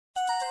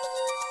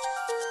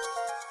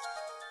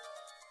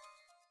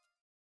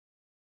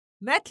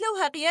مثل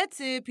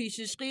وهقيت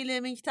بيشش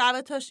قيل من كتابة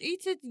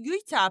تشقيت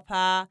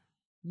جويتابا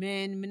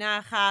من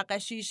مناخا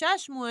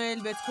قشيشاش مويل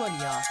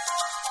بتكوليا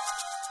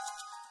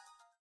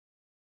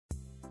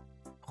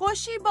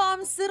خوشی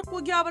بام سرق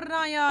و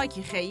گابرنایا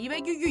که خیبه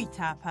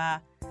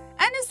جويتابا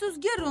أنا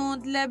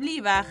سوزجروند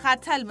لبلي و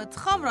ختل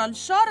متخمر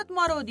الشارت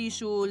مرودي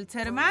شول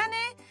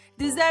ترمانه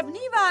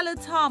دزبني و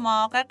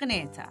تاما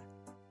قنيتا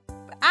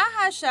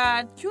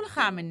شرط کل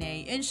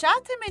خامنه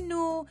انشات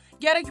منو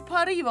گرک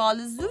پاری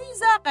وال زوی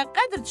زاق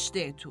قدر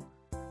تشتیتو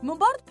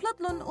مبارد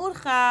پلطلن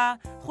اورخا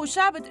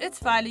خوشابت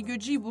اتفالی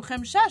گجیبو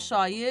خمشه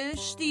شای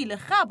شتیل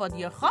خابد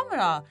یا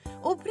خمرا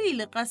و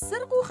پریل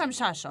قصرقو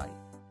خمشه شای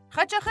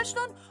خچه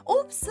خشتون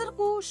او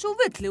بسرقو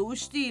شووتلو و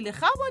شتیل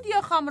خابد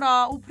یا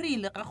خمرا و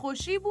پریل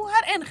خوشیبو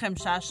هر این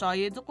خمشه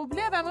شای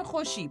دقبله و من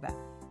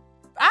خوشیبه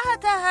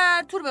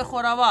هر تور به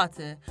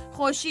خوراواته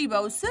خوشیبه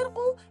و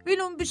سرقو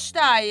بیلون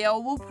بشتایه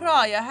و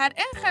پرایه هر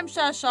این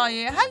خمشه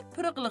شایه هل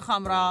پرقل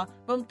خمرا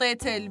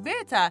بمطیت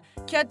البیته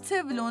که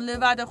تبلون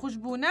لوعد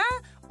خوشبونه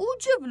و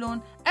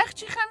جبلون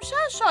اخچی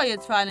خمشه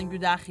شاید فعلنگو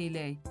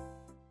داخلی